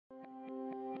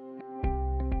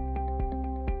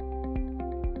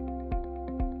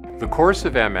The course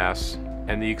of MS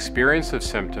and the experience of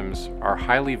symptoms are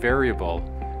highly variable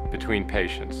between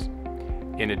patients.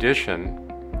 In addition,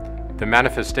 the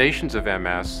manifestations of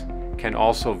MS can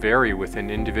also vary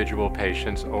within individual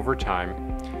patients over time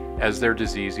as their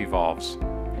disease evolves.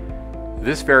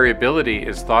 This variability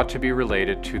is thought to be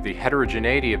related to the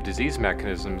heterogeneity of disease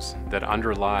mechanisms that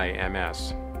underlie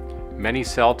MS. Many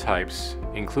cell types,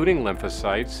 including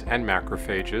lymphocytes and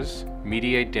macrophages,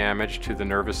 mediate damage to the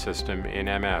nervous system in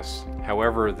MS.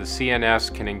 However, the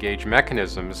CNS can engage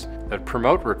mechanisms that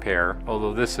promote repair,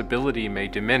 although this ability may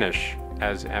diminish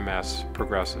as MS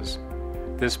progresses.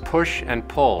 This push and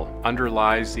pull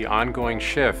underlies the ongoing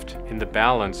shift in the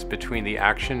balance between the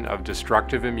action of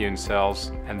destructive immune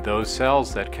cells and those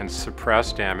cells that can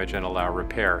suppress damage and allow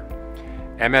repair.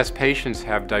 MS patients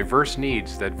have diverse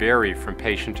needs that vary from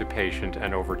patient to patient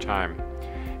and over time.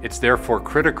 It's therefore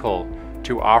critical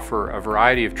to offer a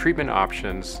variety of treatment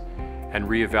options and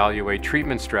reevaluate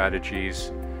treatment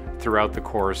strategies throughout the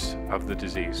course of the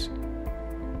disease.